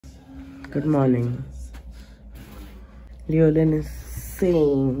Good morning. RenLynn is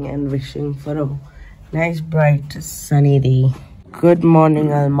saying and wishing for a nice, bright, sunny day. Good morning,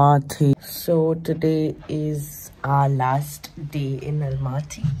 Almaty. So today is our last day in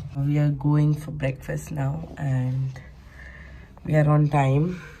Almaty. We are going for breakfast now and we are on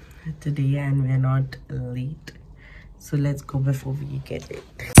time today and we are not late. So let's go before we get late.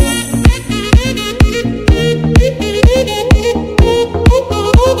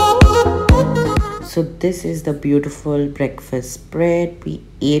 So this is the beautiful breakfast spread. We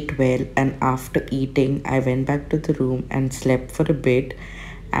ate well and after eating I went back to the room and slept for a bit,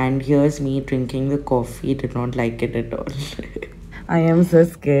 and here's me drinking the coffee. Did not like it at all. I am so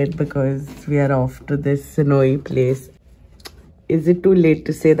scared because we are off to this snowy place. Is it too late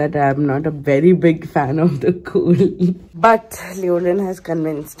to say that I am not a very big fan of the cold? But RenLynn has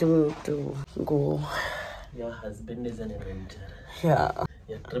convinced me to go. Your husband is an adventure. Yeah.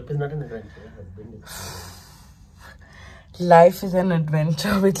 Your trip is not an adventure. Your husband is. Life is an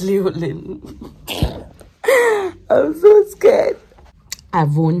adventure with RenLynn. I'm so scared.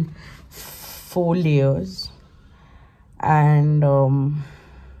 I've worn 4 layers and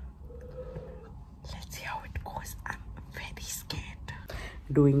let's see how it goes. I'm very scared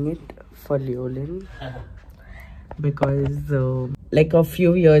doing it for RenLynn because like a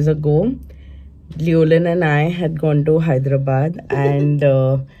few years ago RenLynn and I had gone to Hyderabad and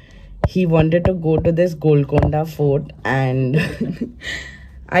he wanted to go to this Golconda fort and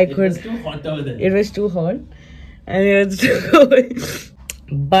it was too hot over there. It was too hot and it was too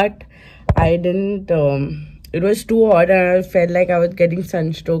but I didn't it was too hot and I felt like I was getting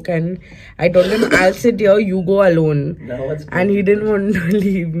sunstroke, and I told him I'll sit here, you go alone. And he didn't want to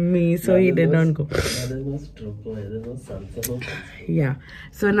leave me, so he did not go. There's no stroke, there's no sunset. Yeah,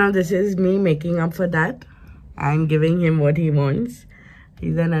 so now this is me making up for that and giving him what he wants.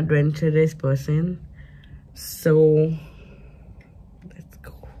 He's an adventurous person, so let's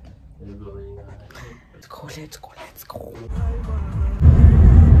go. Let's go, let's go, let's go.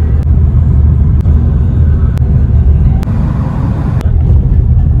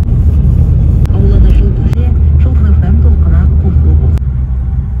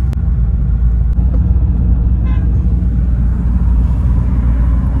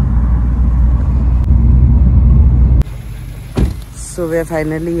 So we are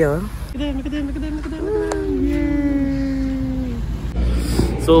finally here. Look at them. Yay.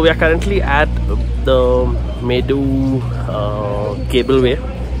 So we are currently at the Medu cableway.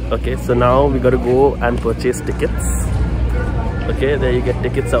 Okay, so now we gotta go and purchase tickets. Okay, there you get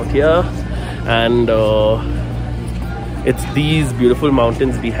tickets out here, and it's these beautiful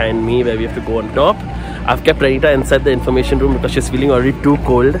mountains behind me where we have to go on top. I've kept Renita inside the information room because she's feeling already too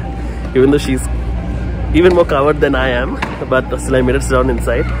cold, even though she's even more covered than I am, but still I made it down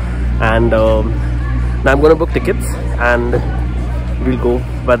inside. And now I'm gonna book tickets and we'll go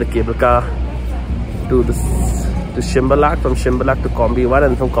by the cable car to Shimbalak, from Shimbalak to Combi 1,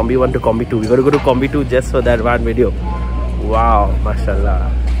 and from Combi 1 to Combi 2. We gotta go to Combi 2 just for that one video. Wow, mashallah.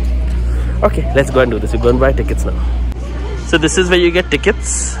 Okay, let's go and do this. We're going to buy tickets now. So this is where you get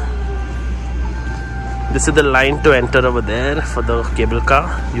tickets. This is the line to enter over there for the cable car.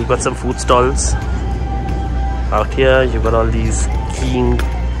 You've got some food stalls out here. You've got all these skiing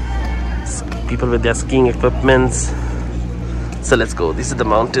people with their skiing equipments. So let's go. These are the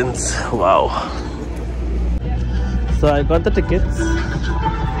mountains. Wow. So I got the tickets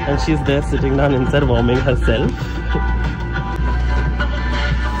and she's there sitting down inside warming herself.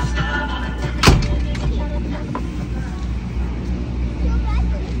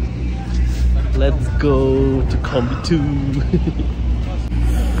 Let's go to Combi 2.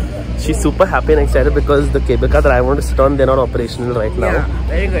 She's super happy and excited because the cable car that I want to sit on, they're not operational right now. Yeah,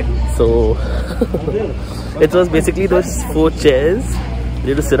 very good. So it was basically those 4 chairs you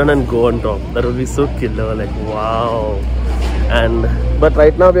have to sit on and go on top. That would be so killer, like wow. But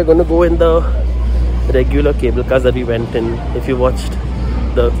right now we're going to go in the regular cable cars that we went in. If you watched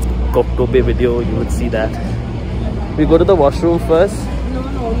the Kobe video, you would see that. We go to the washroom first.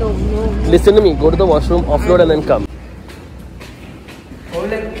 No. Listen to me, go to the washroom, offload and then come.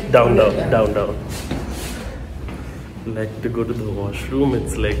 Down. Like to go to the washroom,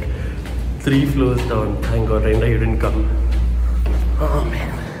 it's like 3 floors down. Thank God, Renda, you didn't come. Oh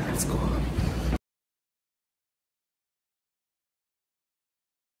man, let's go.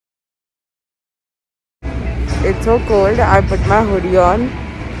 It's so cold. I put my hoodie on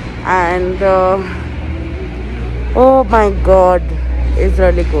and oh my god, it's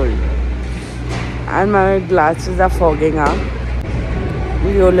really cold. And my glasses are fogging up.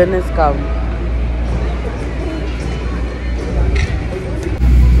 RenLynn is come.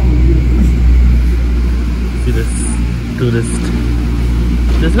 See this tourist.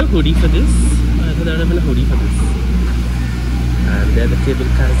 There's no hoodie for this. I thought there would have been a hoodie for this. And there the cable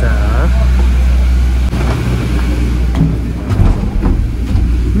cars are.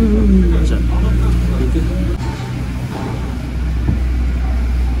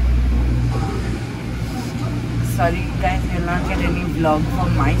 Sorry guys, you'll not get any vlog from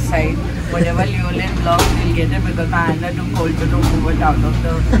my side. Whatever RenLynn vlog, you'll get it because my hands are too cold to move it out of the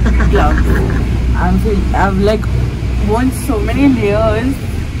vlog. I've like worn so many layers.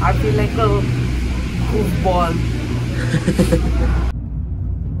 I feel like a goofball.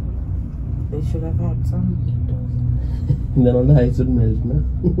 They should have had some heaters. Then all the ice would melt, na?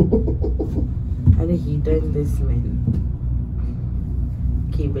 And a heater in this smell.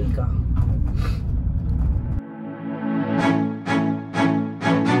 Cable car.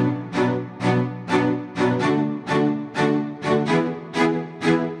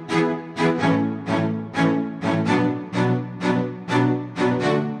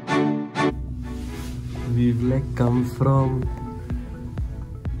 We've like come from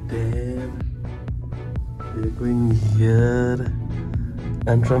there, we're going here,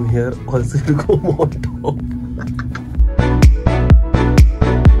 and from here also to go more top.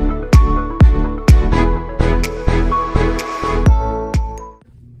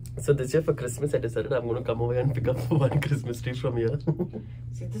 So this year for Christmas I decided I'm going to come over and pick up one Christmas tree from here.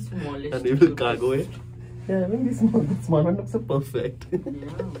 See the smallest. And we will cargo it. Yeah, I mean the small one looks so perfect. Yeah.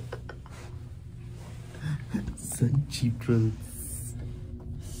 Such cheap drills.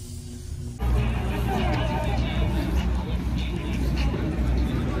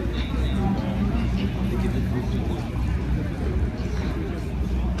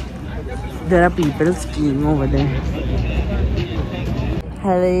 There are people skiing over there.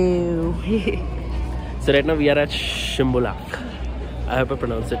 Hello. So right now we are at Shimbulak. I hope I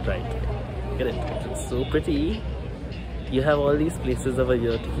pronounced it right. Look at it. It's so pretty. You have all these places over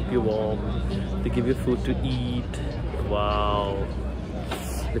here to keep you warm, to give you food to eat. Wow.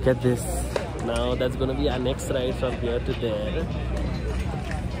 Look at this. Now that's going to be our next ride from here to there.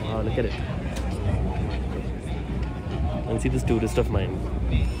 Wow, look at it. And see this tourist of mine.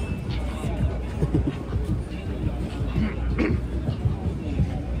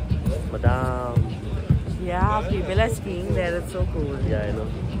 Madam. Yeah, people are skiing there. It's so cool. Yeah, I know.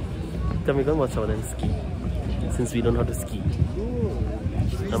 Come, we can watch someone else ski. Since we don't know how to ski.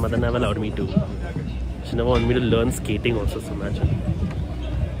 My mother never allowed me to. She never wanted me to learn skating also, so imagine.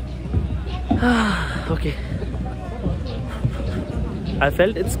 Okay. I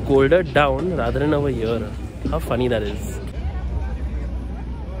felt it's colder down rather than over here. How funny that is.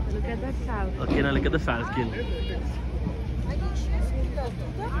 Look at that falcon. Okay, now look at the falcon.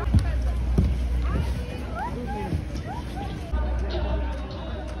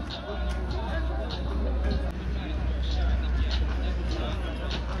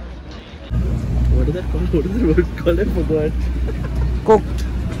 What is that called? What is the word called? I forgot. Cooked.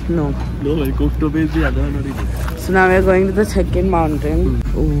 No. No, my cooked is the other one. So now we are going to the second mountain.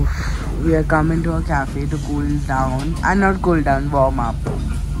 Oof. We are coming to a cafe to cool down. And not cool down, warm up.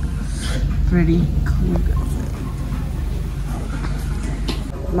 Pretty cool.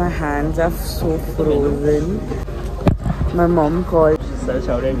 My hands are so frozen. My mom called. She started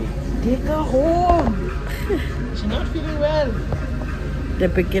shouting at me. Take her home. She's not feeling well.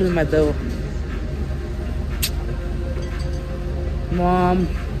 Typical mother. Mom,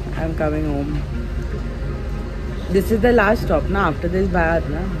 I'm coming home. This is the last stop, na? After this, baad,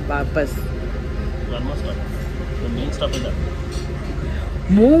 na? Vapas. One more stop. The main stop is that.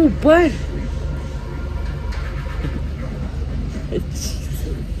 Move upar.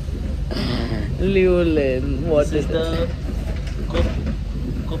 RenLynn, what This is the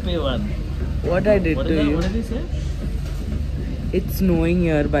Kope one. What I did What to you? What did he say? It's snowing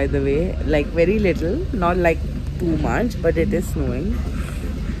here, by the way. Like very little, not like too much, but it is snowing.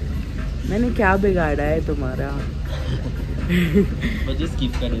 मैंने क्या बिगाड़ा है तुम्हारा? But just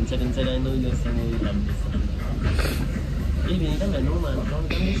keep that inside. I know you're saying you love this. Hey, we need a menu, man. Don't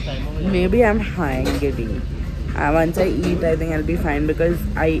come this time over here. Maybe I'm getting. Once I eat, I think I'll be fine because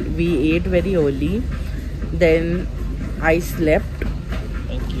we ate very early. Then I slept.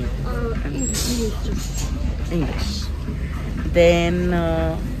 Thank you. English. Then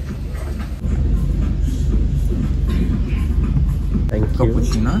Thank you.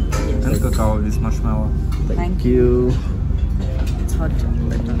 Cappuccino and cacao with marshmallow. Thank you. it's hot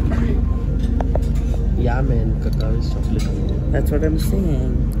chocolate. Yeah, man. Cacao is chocolate. That's what I'm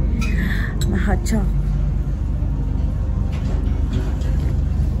saying. My hot chocolate.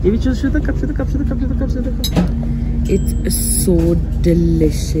 Show the cup. It's so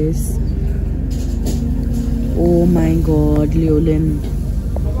delicious. Oh my god, RenLynn.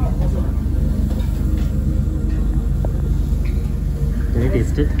 Can you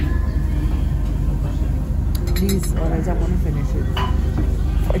taste it? Please, or else I want to finish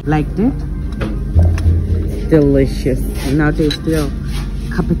it. Liked it? Delicious. Now taste your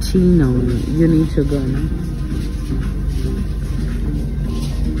cappuccino. You need sugar, no?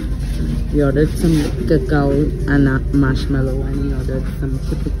 We ordered some cacao and a marshmallow, and he ordered some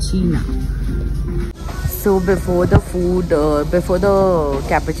cappuccino. So before the food, before the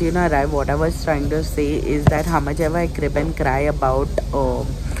cappuccino arrived, what I was trying to say is that how much ever I crib and cry about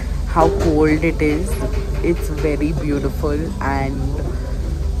how cold it is, it's very beautiful, and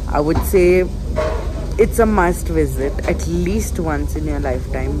I would say it's a must visit at least once in your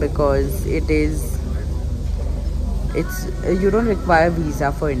lifetime, because it's you don't require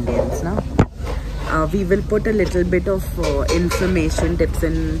visa for Indians now. We will put a little bit of information, tips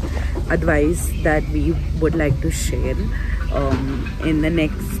and advice that we would like to share in the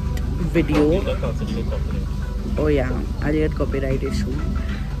next video. Oh yeah, I'll get copyright issue.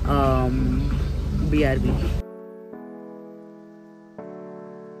 BRB.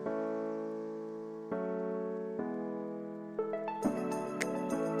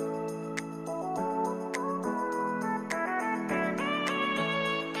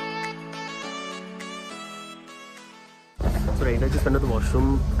 So right, I just went to the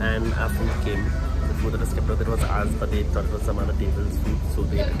washroom and our food came. The food that was kept over there was ours, but they thought it was some other table's food, so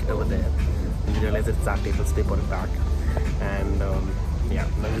they took it over there. We realized it's our table, so they put it back. And yeah,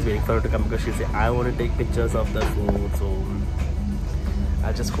 I'm just waiting for her to come because she said, I want to take pictures of the food, so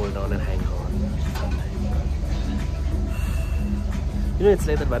I'll just hold on and hang on. You know, it's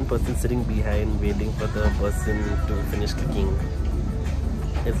like that one person sitting behind waiting for the person to finish cooking.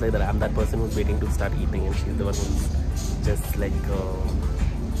 It's like that I'm that person who's waiting to start eating, and she's the one who's just like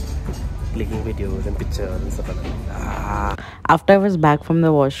clicking videos and pictures and stuff like that. After I was back from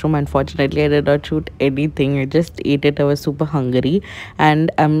the washroom, unfortunately I did not shoot anything. I just ate it. I was super hungry,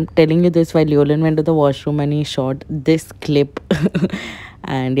 and I'm telling you this while RenLynn went to the washroom and he shot this clip.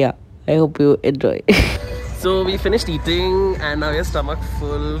 And yeah, I hope you enjoy. So we finished eating and now your stomach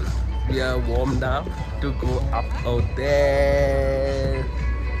full. We are warmed up to go up out there.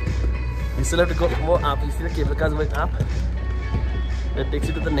 We still have to go more up. You see the cable cars going up? That takes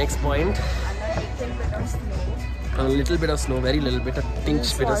you to the next point. A little bit of snow, very little bit, a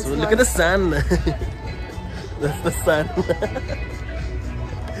tinge bit of snow. Look at the sun. That's the sun.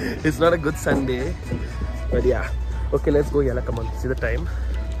 It's not a good Sunday, but yeah. Okay, let's go, Yala. Come on, see the time.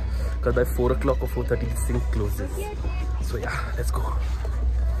 Because by 4 o'clock or 4:30 this thing closes. So yeah, let's go.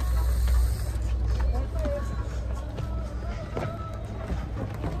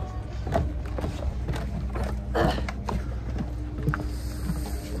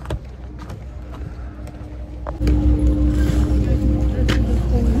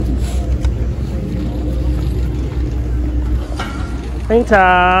 Hey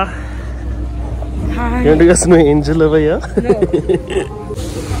Ta. Hi. You want to go snow angel over here? No.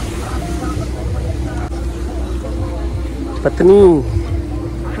 पत्नी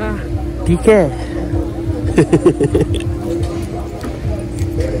ठीक है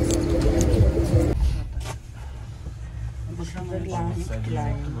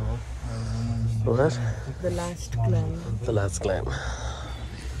What? The last climb. The last climb.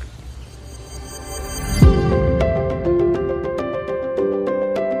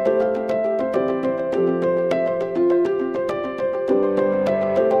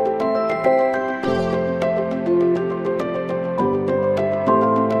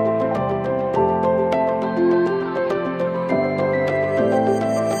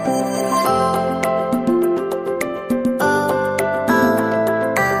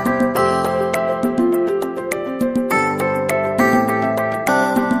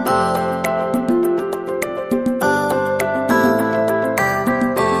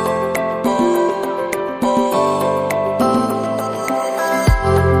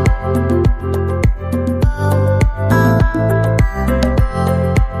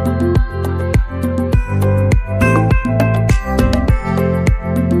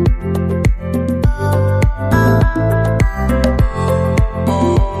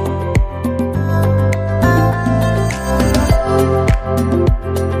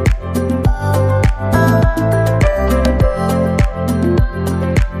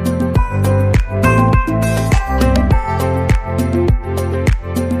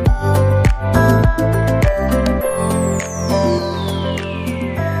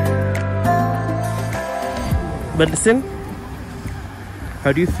 But listen,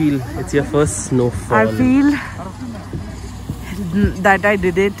 how do you feel? It's your first snowfall. I feel that I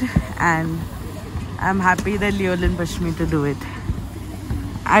did it, and I'm happy that RenLynn pushed me to do it.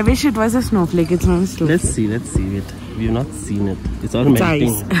 I wish it was a snowflake. It's not a snowflake. Let's see it. We've not seen it. It's all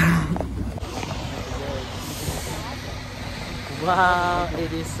melting. Ice. Wow,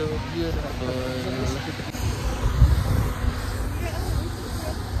 it is so beautiful.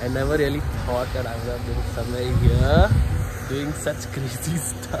 I never really thought that I would have been somewhere here doing such crazy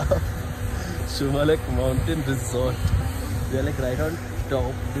stuff. Shumalak Mountain Resort. We are like right on top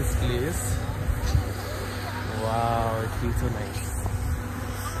of this place. Wow, it feels so nice.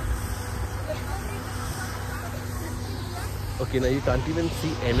 Okay, now you can't even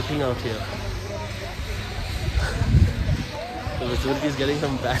see anything out here. The visibility is getting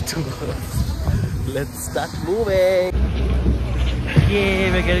from bad to worse. Let's start moving.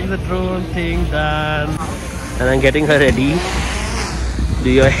 Yay, we're getting the drone thing done. And I'm getting her ready. Do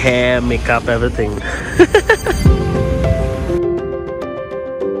your hair, makeup, everything.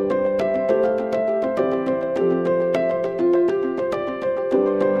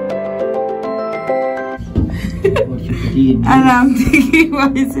 And I'm thinking,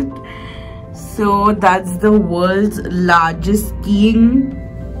 why is it? So that's the world's largest skiing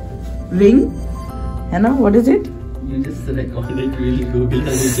ring. Hannah, what is it? You just recorded really Google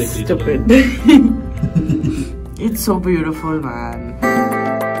and check it. Stupid. It's so beautiful, man.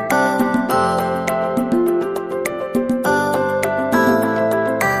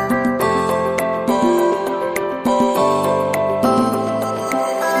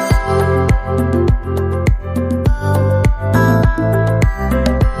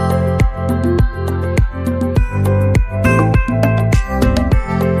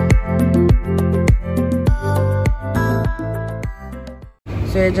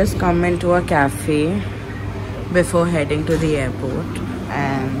 So I just come into a cafe before heading to the airport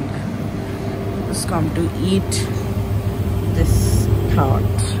and just come to eat this tart.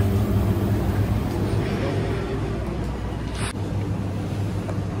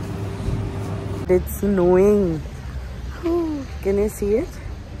 It's snowing. Oh, can you see it?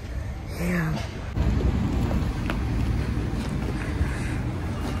 Yeah.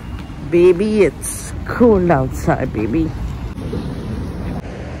 Baby, it's cold outside, baby.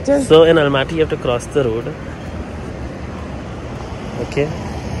 So in Almaty, you have to cross the road. Okay.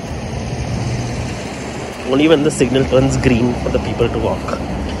 Only when the signal turns green for the people to walk.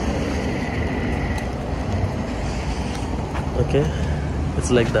 Okay.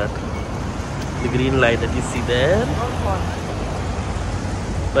 It's like that. The green light that you see there.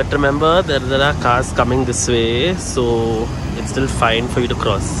 But remember, there are cars coming this way, so it's still fine for you to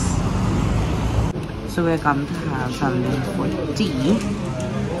cross. So we're come to have something for tea.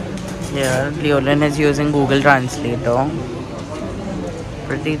 Here, RenLynn is using Google Translator.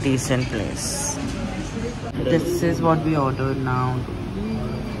 Pretty decent place. This is what we ordered now.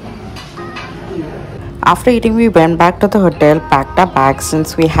 After eating, we went back to the hotel, packed our bags.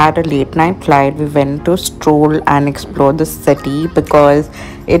 Since we had a late night flight, we went to stroll and explore the city because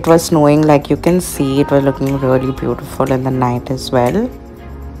it was snowing. Like you can see, it was looking really beautiful in the night as well.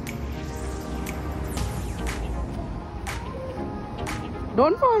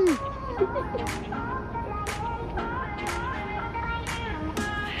 Don't fall.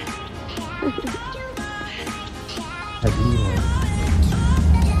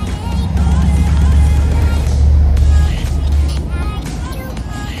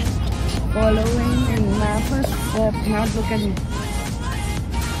 Following in my footsteps, not look at me.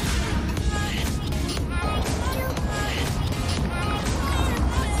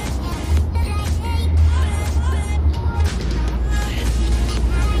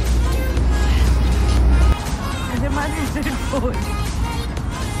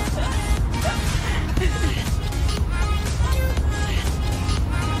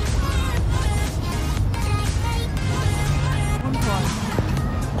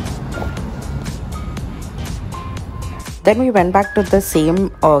 Then we went back to the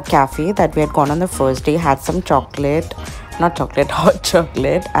same cafe that we had gone on the first day, had some chocolate, not chocolate, hot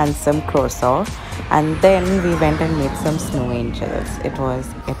chocolate and some croissant. And then we went and made some snow angels. It was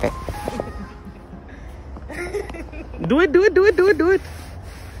epic. Do it, do it, do it, do it, do it.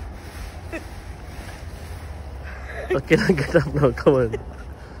 Okay, now get up now, come on.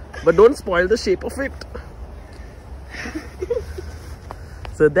 But don't spoil the shape of it.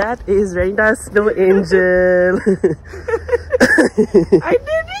 So that is Renta's snow angel. I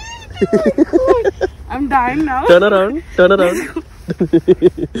did it! Oh my god! I'm dying now. Turn around, turn around.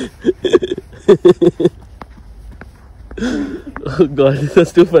 Oh god, this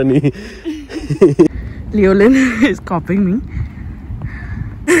is too funny. RenLynn is copying me.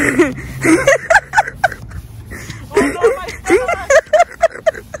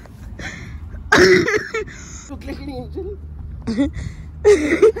 Look like an angel.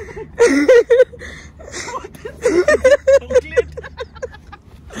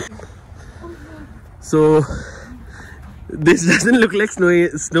 So this doesn't look like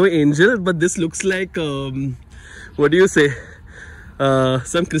snow angel, but this looks like what do you say?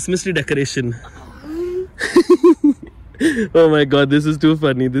 Some Christmas tree decoration. Oh my god, this is too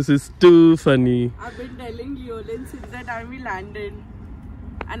funny. This is too funny. I've been telling RenLynn since the time we landed,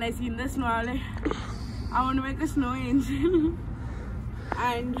 and I seen the snow. I'm like, I want to make a snow angel.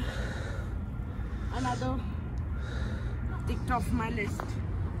 And another ticked off my list.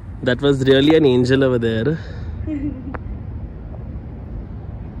 That was really an angel over there. And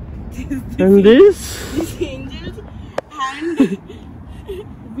this? This angel's hand.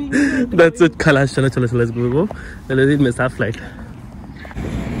 That's it. Khalash, chalo, let's go. Let's miss our flight.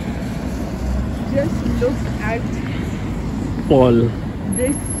 Just look at Paul.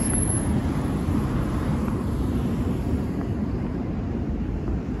 this.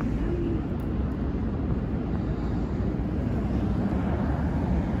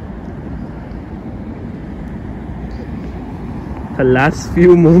 The last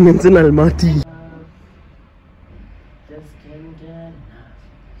few moments in Almaty. Just can't get enough.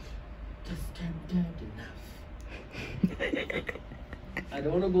 Just can't get enough. I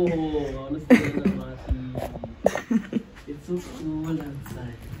don't want to go home. I want to stay in Almaty. It's so cool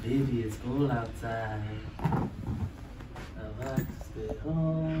outside. Baby, it's cool outside. I want to stay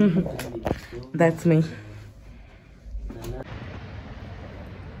home. That's me.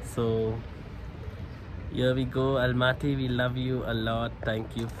 So here we go, Almaty. We love you a lot.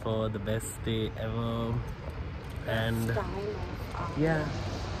 Thank you for the best day ever. And yeah,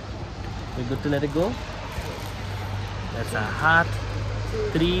 we're good to let it go. That's our heart.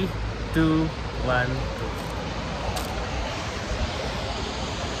 3, 2, 1.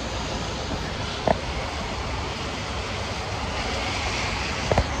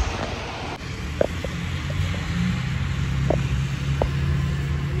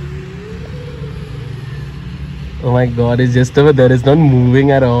 Oh my god, it's just over there. It's not moving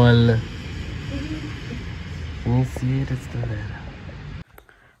at all. Can you see it? It's still there.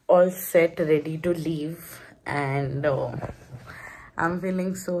 All set, ready to leave, and I'm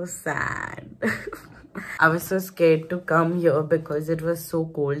feeling so sad. I was so scared to come here because it was so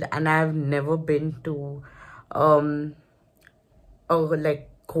cold, and I've never been to a like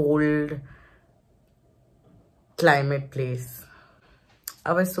cold climate place.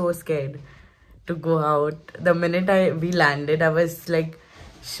 I was so scared to go out. The minute we landed, I was like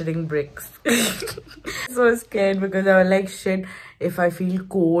shitting bricks. So scared because I was like, shit, if I feel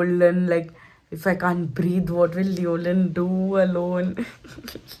cold and like if I can't breathe, what will RenLynn do alone?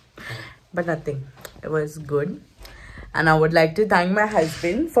 But nothing, it was good. And I would like to thank my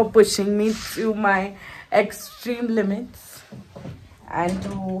husband for pushing me to my extreme limits and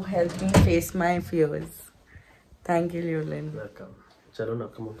to help me face my fears. Thank you, RenLynn. Welcome. Chalo na,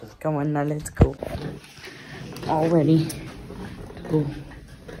 come on. Come on, now let's go. All ready to go.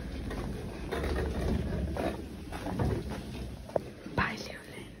 Bye,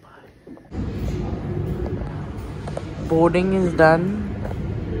 RenLynn. Boarding is done.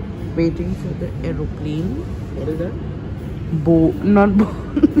 Waiting for the aeroplane. What is that?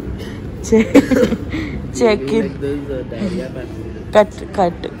 Check-in. Like this diarrhea pattern.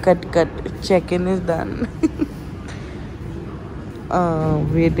 Cut. Check-in is done.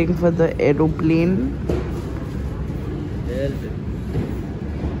 Waiting for the aeroplane.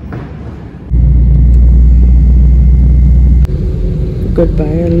 Goodbye,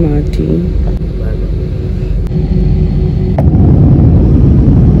 Almaty.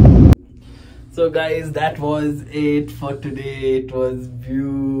 So guys, that was it for today. It was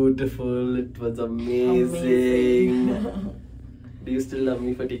beautiful. It was amazing. Do you still love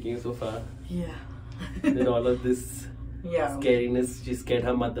me for taking you so far? Yeah. Then all of this scariness, she scared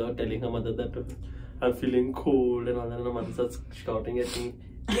her mother, telling her mother that I'm feeling cold and all that, and her mother starts shouting at me,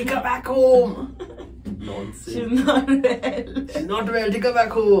 take her back home. Nonsense. She's not well. She's not well, take her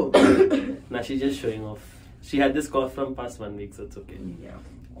back home. Now she's just showing off. She had this cough from past 1 week, so it's okay. Yeah.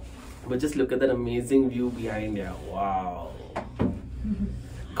 But just look at that amazing view behind here. Wow.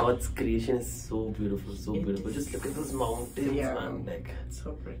 God's creation is so beautiful, so beautiful. Just look at those mountains, man. Like,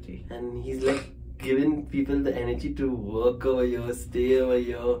 So pretty. and he's like giving people the energy to work over here, stay over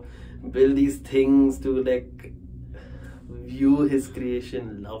here, build these things to like view his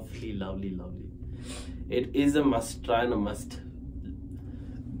creation. Lovely, lovely, lovely. It is a must try and a must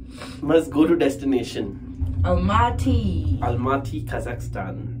go to destination. Almaty, Almaty,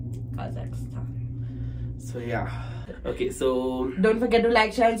 Kazakhstan. Kazakhstan. So yeah, Okay, so don't forget to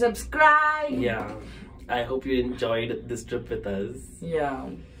like, share and subscribe. yeah, I hope you enjoyed this trip with us. Yeah.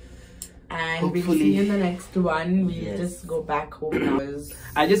 And Hopefully. we'll see you in the next one. We'll Yes. just go back home now.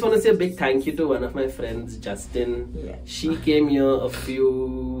 I just want to say a big thank you to one of my friends, Justin. Yeah. She came here a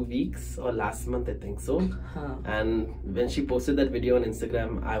few weeks or last month, I think so. And when she posted that video on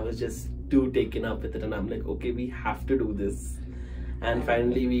Instagram, I was just too taken up with it, and I'm like, okay, we have to do this. And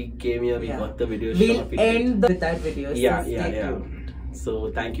finally, we came here. We got the video shot. We'll end with that video. Yeah, so yeah, stay yeah. tuned.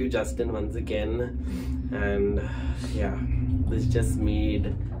 So thank you, Justin, once again. And yeah, this just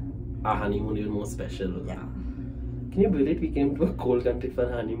made our honeymoon even more special. Yeah. Can you believe it? We came to a cold country for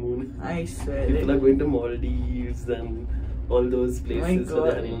a honeymoon. I swear. People are going to Maldives and all those places for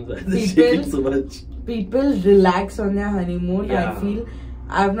their honeymoons. They're shaking so much. People relax on their honeymoon. Yeah. I feel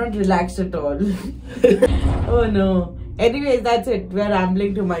I've not relaxed at all. Oh no. Anyways, that's it. We're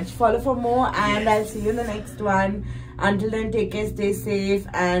rambling too much. Follow for more, and I'll see you in the next one. Until then, take care, stay safe,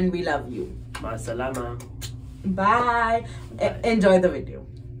 and we love you. Ma salama. Bye. Enjoy the video.